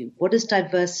to you? What does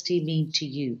diversity mean to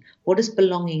you? What does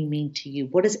belonging mean to you?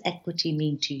 What does equity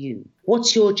mean to you?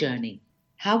 What's your journey?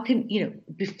 How can,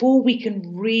 before we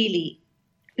can really,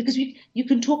 because you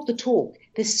can talk the talk.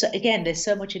 There's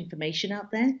so much information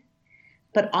out there,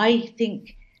 but I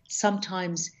think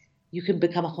sometimes you can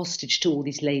become a hostage to all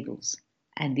these labels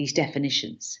and these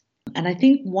definitions. And I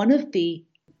think one of the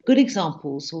good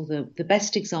examples, or the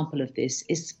best example of this,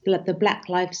 is the Black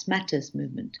Lives Matter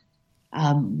movement.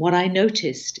 What I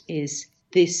noticed is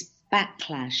this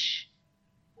backlash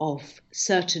of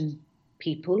certain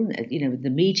people, the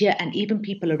media, and even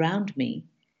people around me,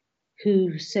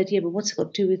 who said, "Yeah, but what's it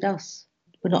got to do with us?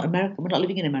 We're not America. We're not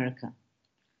living in America."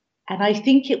 And I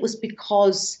think it was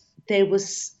because there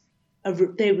was a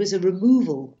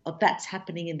removal of that's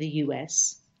happening in the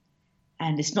US,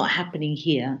 and it's not happening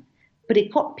here. But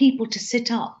it got people to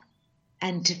sit up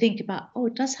and to think about, oh,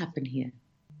 it does happen here.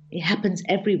 It happens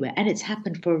everywhere, and it's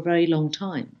happened for a very long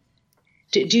time.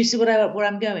 Do you see where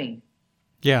I'm going?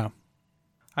 Yeah.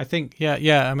 I think,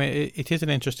 yeah. I mean, it is an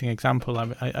interesting example.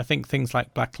 I think things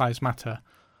like Black Lives Matter,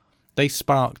 they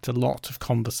sparked a lot of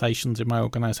conversations in my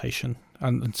organisation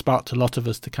and sparked a lot of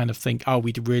us to kind of think, are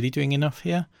we really doing enough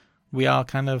here? We are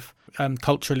kind of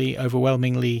culturally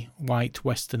overwhelmingly white,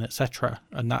 Western, etc.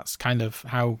 And that's kind of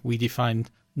how we define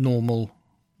normal,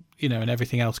 and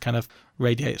everything else kind of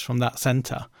radiates from that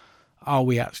centre. Are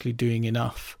we actually doing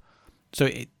enough? So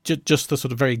it just the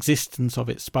sort of very existence of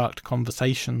it sparked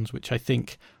conversations, which I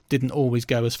think didn't always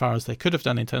go as far as they could have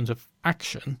done in terms of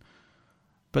action,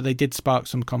 but they did spark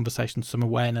some conversations, some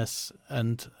awareness,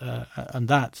 and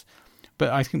that. But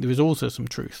I think there is also some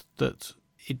truth that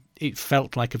it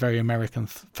felt like a very American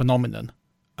phenomenon,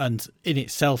 and in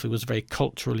itself it was very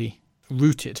culturally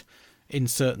rooted in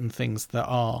certain things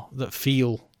that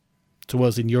feel to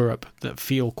us in Europe that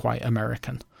feel quite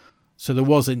American. So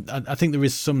I think there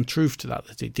is some truth to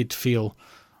that it did feel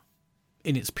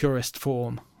in its purest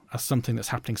form as something that's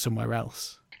happening somewhere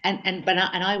else. And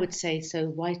I would say, so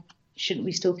why shouldn't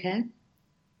we still care?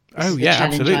 Oh yeah,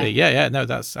 absolutely. Yeah. No,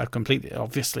 that's completely,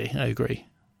 obviously, I agree.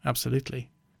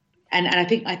 Absolutely. And I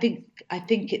think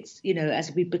it's,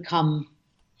 as we become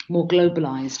more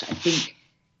globalized, I think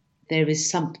there is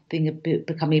something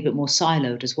becoming a bit more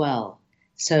siloed as well.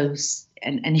 So,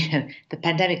 and the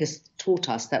pandemic has taught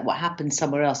us that what happens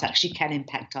somewhere else actually can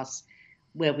impact us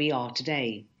where we are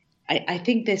today. I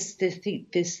think there's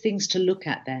things to look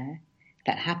at there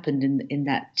that happened in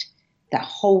that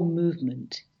whole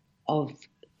movement of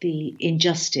the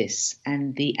injustice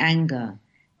and the anger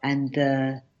and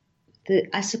the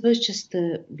I suppose just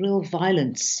the real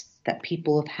violence that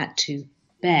people have had to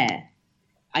bear.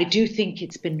 I do think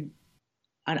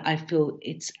I feel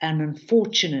it's an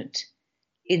unfortunate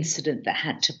incident that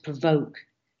had to provoke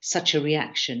such a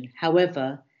reaction.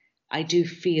 However, I do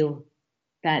feel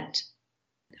that,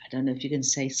 I don't know if you can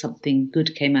say something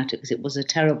good came out of it, because it was a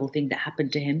terrible thing that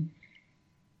happened to him.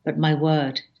 But my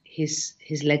word, his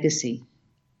legacy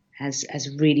has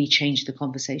really changed the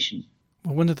conversation.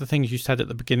 Well, one of the things you said at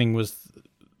the beginning was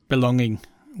belonging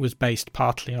was based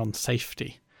partly on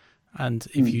safety. And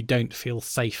if you don't feel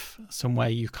safe somewhere,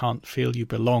 you can't feel you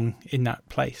belong in that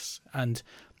place. And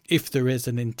if there is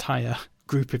an entire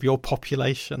group of your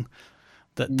population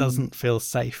that doesn't feel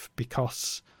safe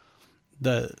because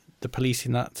the police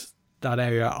in that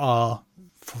area are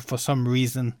for some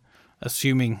reason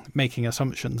making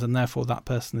assumptions, and therefore that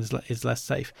person is less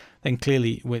safe, then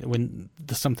clearly when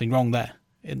there's something wrong there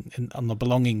on the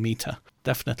belonging meter,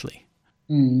 definitely.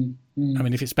 I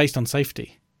mean, if it's based on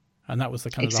safety, and that was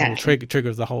the kind of the whole trigger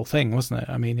of the whole thing, wasn't it?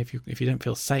 I mean, if you don't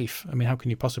feel safe, I mean, how can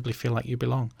you possibly feel like you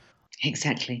belong?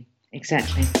 Exactly.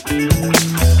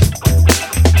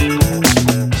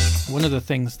 One of the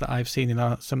things that I've seen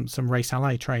in some race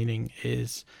ally training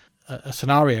is a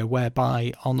scenario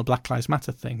whereby on the Black Lives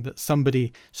Matter thing, that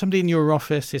somebody in your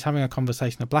office is having a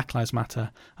conversation of Black Lives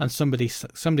Matter, and somebody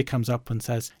comes up and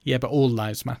says, yeah, but all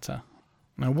lives matter.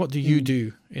 Now, what do you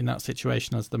do in that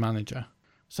situation as the manager?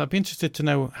 So I'd be interested to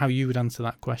know how you would answer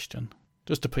that question.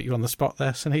 Just to put you on the spot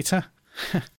there, Sunita.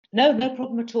 No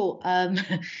problem at all.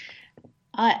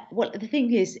 The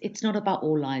thing is, it's not about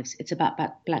all lives. It's about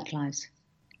Black lives.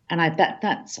 And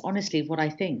that's honestly what I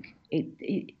think.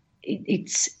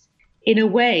 It's in a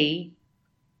way,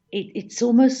 it's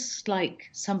almost like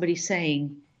somebody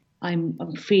saying,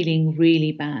 I'm feeling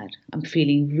really bad. I'm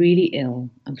feeling really ill.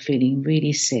 I'm feeling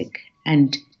really sick.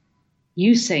 And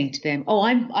you saying to them, oh,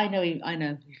 I know,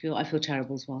 I feel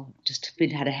terrible as well. Just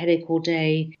had a headache all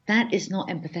day. That is not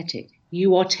empathetic.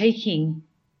 You are taking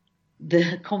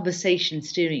the conversation,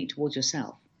 steering it towards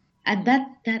yourself. And that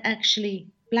actually,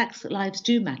 Black lives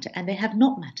do matter, and they have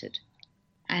not mattered.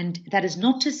 And that is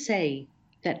not to say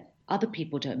that other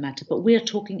people don't matter, but we are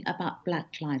talking about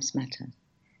Black lives matter.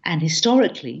 And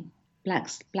historically,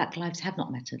 Black lives have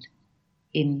not mattered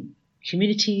in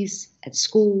communities, at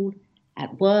school,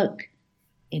 at work,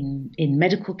 in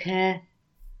medical care,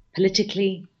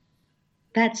 politically.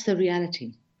 That's the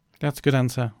reality. That's a good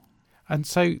answer. And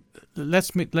so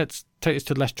let's take this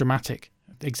to less dramatic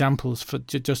examples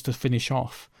just to finish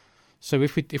off. So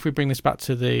if we bring this back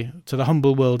to the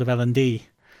humble world of L&D,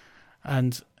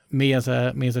 and me as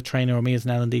a trainer or me as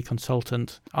an L&D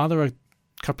consultant, are there a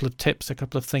couple of tips, a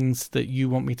couple of things that you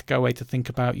want me to go away to think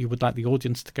about, you would like the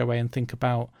audience to go away and think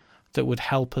about, that would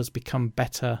help us become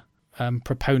better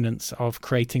proponents of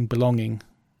creating belonging?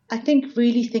 I think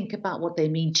really think about what they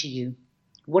mean to you.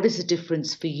 What is the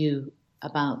difference for you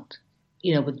about,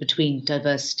 between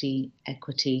diversity,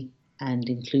 equity, and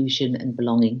inclusion and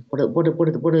belonging? What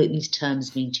do these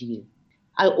terms mean to you?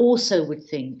 I also would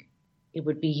think it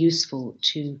would be useful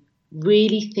to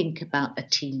really think about a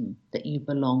team that you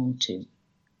belong to.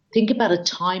 Think about a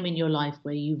time in your life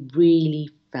where you really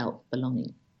felt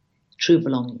belonging, true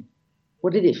belonging.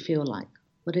 What did it feel like?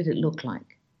 What did it look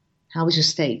like? How was your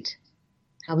state?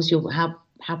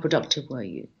 How productive were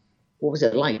you? What was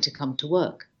it like to come to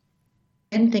work?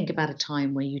 Then think about a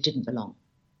time where you didn't belong,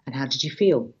 and how did you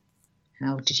feel?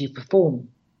 How did you perform?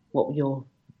 What were your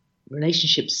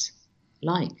relationships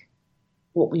like?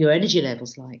 What were your energy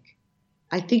levels like?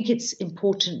 I think it's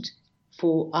important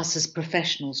for us as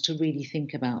professionals to really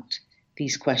think about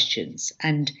these questions.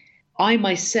 And I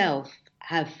myself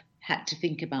have had to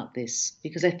think about this,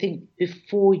 because I think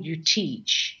before you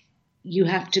teach, you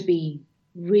have to be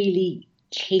really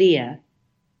clear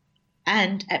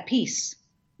and at peace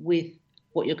with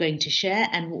what you're going to share,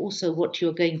 and also what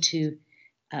you're going to,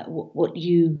 what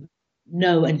you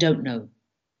know and don't know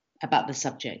about the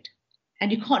subject.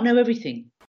 And you can't know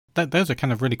everything. Those are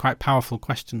kind of really quite powerful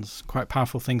questions, quite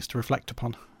powerful things to reflect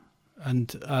upon.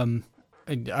 And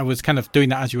I was kind of doing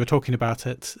that as you were talking about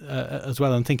it as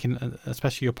well, and thinking,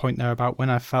 especially your point there about when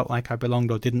I felt like I belonged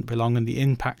or didn't belong and the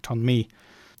impact on me.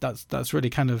 That's really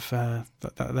kind of,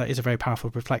 that is a very powerful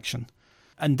reflection.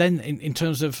 And then in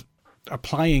terms of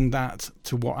applying that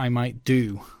to what I might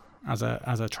do as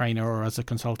a trainer or as a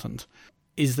consultant,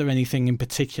 is there anything in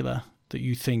particular that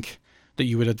you think that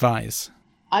you would advise?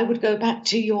 I would go back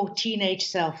to your teenage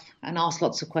self and ask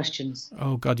lots of questions.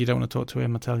 Oh God, you don't want to talk to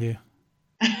him, I tell you.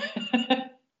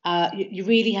 You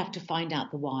really have to find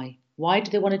out the why. Why do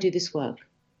they want to do this work?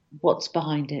 What's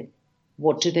behind it?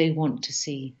 What do they want to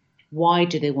see? Why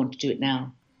do they want to do it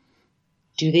now?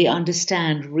 Do they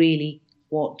understand really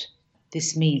what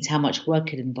this means, how much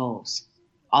work it involves?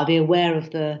 Are they aware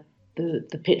of the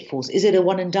pitfalls? Is it a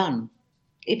one and done?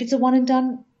 If it's a one and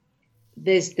done,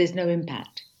 there's no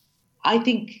impact. I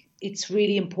think it's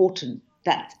really important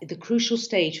that the crucial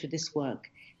stage for this work,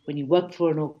 when you work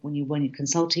for when you're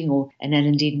consulting or an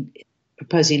L&D,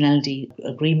 proposing an L&D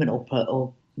agreement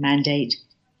or mandate,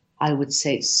 I would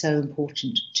say it's so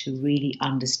important to really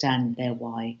understand their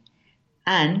why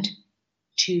and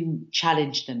to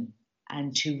challenge them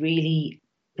and to really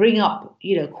bring up,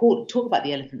 talk about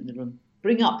the elephant in the room,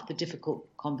 bring up the difficult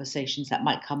conversations that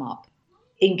might come up,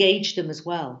 engage them as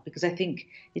well, because I think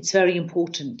it's very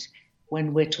important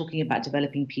when we're talking about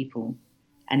developing people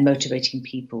and motivating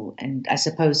people. And I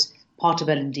suppose part of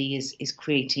L&D is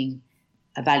creating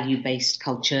a value-based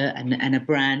culture and a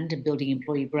brand and building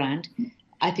employee brand.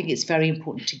 I think it's very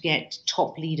important to get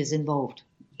top leaders involved,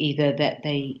 either that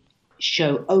they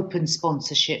show open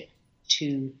sponsorship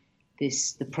to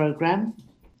the program,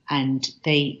 and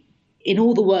they, in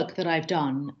all the work that I've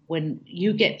done, when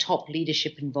you get top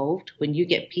leadership involved, when you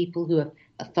get people who have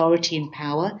authority and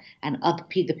power, and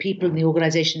the people in the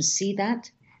organization see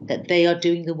that they are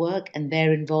doing the work and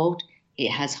they're involved, it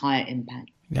has higher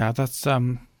impact. Yeah,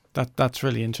 that's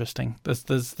really interesting.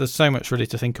 There's so much really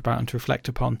to think about and to reflect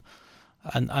upon.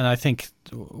 And I think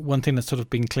one thing that's sort of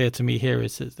been clear to me here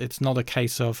is it's not a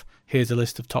case of here's a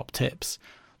list of top tips.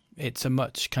 It's a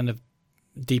much kind of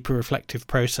deeper reflective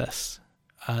process,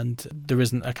 and there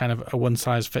isn't a kind of a one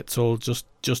size fits all. Just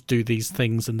do these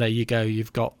things and there you go.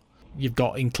 You've got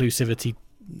inclusivity.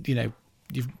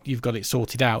 You've got it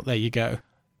sorted out. There you go.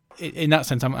 In that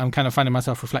sense, I'm kind of finding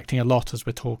myself reflecting a lot as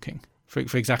we're talking for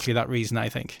exactly that reason. I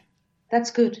think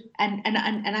that's good. And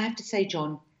I have to say,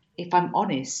 John, if I'm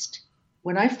honest,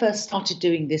 when I first started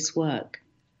doing this work,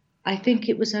 I think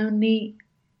it was only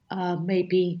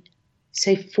maybe,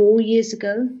 say, 4 years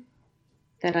ago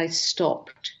that I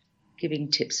stopped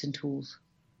giving tips and tools.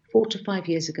 4 to 5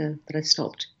 years ago that I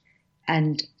stopped.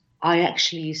 And I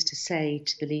actually used to say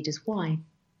to the leaders, why?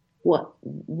 What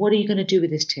are you going to do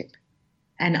with this tip?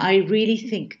 And I really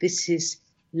think this is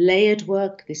layered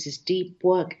work. This is deep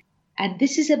work. And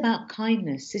this is about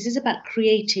kindness. This is about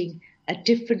creating a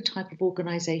different type of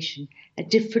organization, a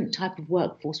different type of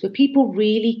workforce where people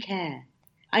really care.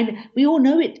 We all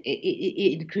know it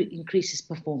increases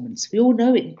performance. We all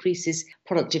know it increases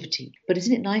productivity. But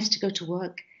isn't it nice to go to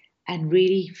work and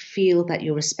really feel that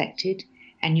you're respected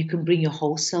and you can bring your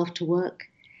whole self to work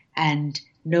and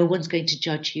no one's going to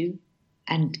judge you?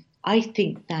 And I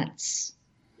think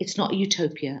it's not a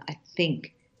utopia. I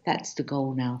think that's the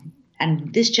goal now.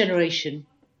 And this generation,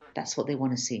 that's what they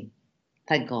want to see.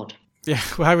 Thank God. Yeah,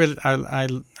 well, I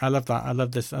love that. I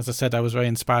love this. As I said, I was very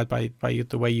inspired by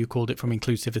the way you called it, from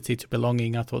inclusivity to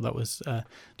belonging. I thought that was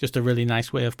just a really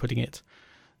nice way of putting it.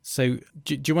 So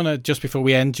do you want to, just before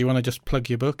we end, do you want to just plug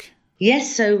your book?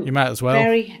 Yes. So you might as well.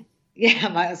 I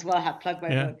might as well have plugged my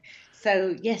book.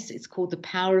 So yes, it's called The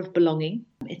Power of Belonging.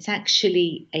 It's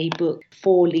actually a book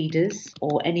for leaders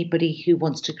or anybody who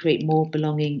wants to create more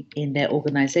belonging in their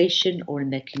organization or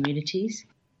in their communities.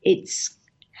 It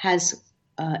has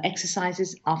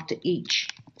exercises after each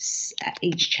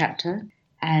chapter,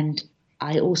 and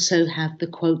I also have the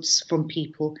quotes from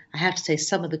people. I have to say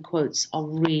some of the quotes are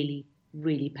really,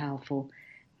 really powerful,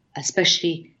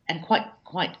 especially and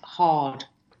quite hard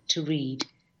to read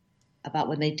about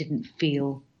when they didn't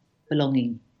feel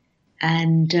belonging.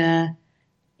 And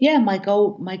my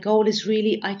goal is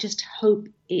really, I just hope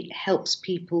it helps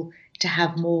people to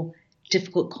have more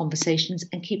difficult conversations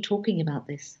and keep talking about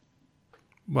this.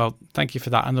 Well, thank you for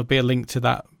that. And there'll be a link to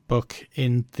that book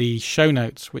in the show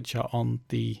notes, which are on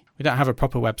we don't have a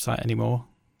proper website anymore,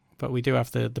 but we do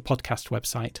have the podcast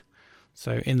website.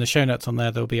 So in the show notes on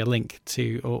there'll be a link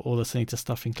to all listening to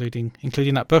stuff, including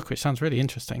that book, which sounds really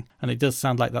interesting. And it does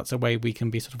sound like that's a way we can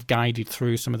be sort of guided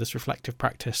through some of this reflective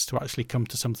practice to actually come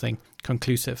to something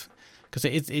conclusive. Because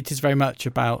it is very much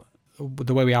about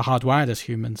the way we are hardwired as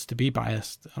humans to be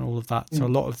biased and all of that. So a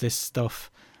lot of this stuff,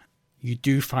 you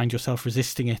do find yourself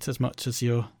resisting it as much as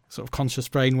your sort of conscious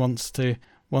brain wants to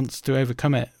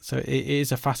overcome it. So it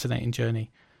is a fascinating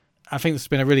journey. I think this has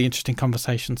been a really interesting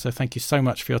conversation. So thank you so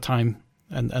much for your time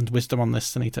and wisdom on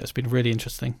this, Sunita. It's been really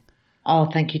interesting. Oh,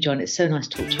 thank you, John. It's so nice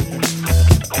to talk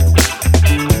to you.